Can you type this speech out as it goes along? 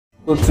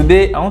So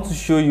today I want to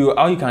show you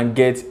how you can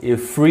get a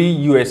free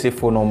USA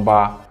phone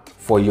number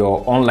for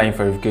your online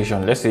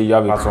verification. Let's say you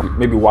have a platform,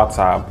 maybe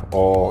WhatsApp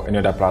or any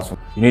other platform.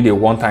 You need a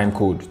one-time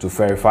code to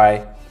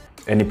verify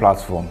any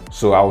platform.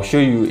 So I'll show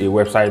you a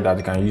website that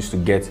you can use to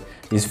get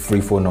this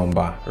free phone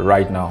number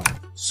right now.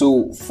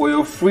 So for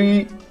your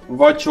free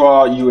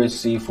virtual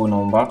USA phone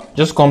number,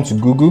 just come to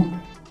Google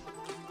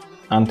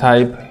and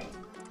type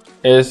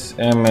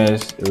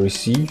SMS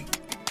receive.cc.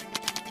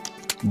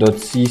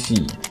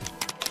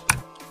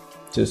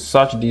 to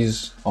search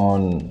this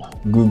on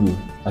Google.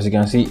 As you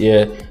can see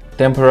here,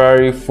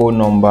 temporary phone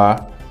number,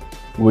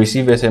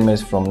 receive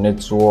SMS from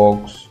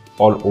networks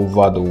all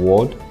over the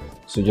world.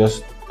 So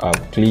just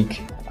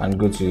click and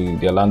go to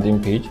their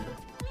landing page.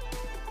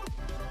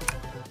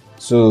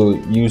 So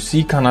you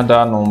see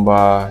Canada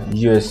number,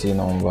 USA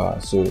number.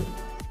 So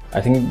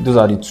I think those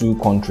are the two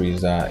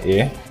countries that are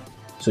here.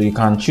 So you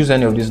can choose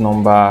any of this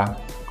number,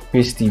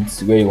 paste it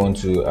where you want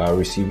to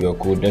receive your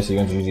code. Let's say you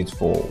want to use it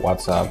for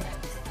WhatsApp.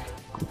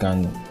 You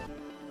can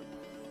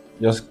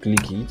just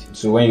click it.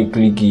 So when you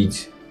click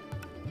it,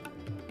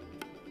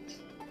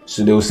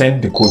 so they will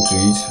send the code to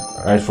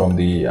it right from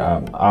the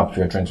app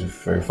you're trying to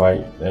verify.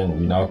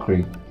 Then you now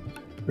click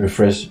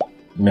refresh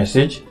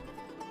message,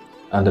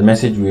 and the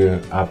message will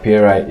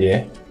appear right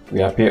here.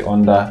 Will appear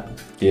under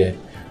here.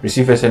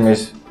 Receive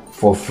SMS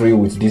for free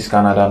with this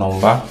Canada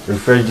number.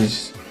 Refresh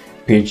this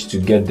page to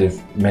get the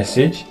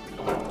message.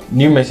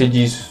 New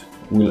messages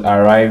will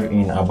arrive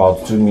in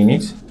about 2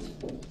 minutes.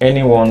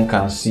 Anyone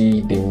can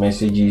see the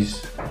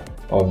messages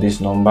of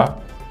this number.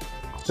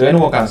 So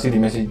anyone can see the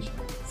message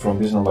from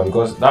this number,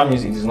 because that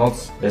means it is not,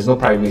 there's no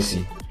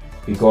privacy,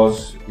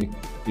 because it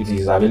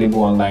is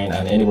available online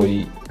and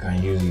anybody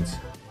can use it.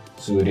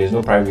 So there's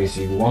no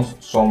privacy. We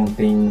want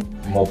something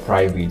more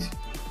private,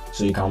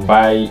 so you can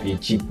buy a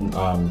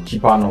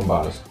cheaper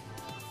numbers.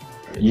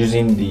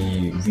 Using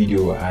the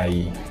video,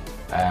 I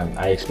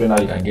explained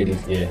how you can get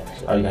it here.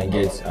 So how you can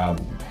get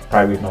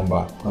private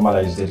number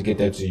that is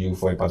dedicated to you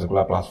for a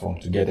particular platform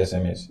to get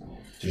SMS,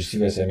 to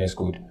receive SMS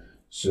code.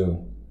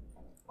 So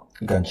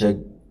you can check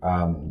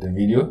the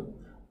video.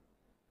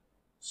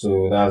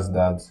 So that's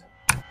that.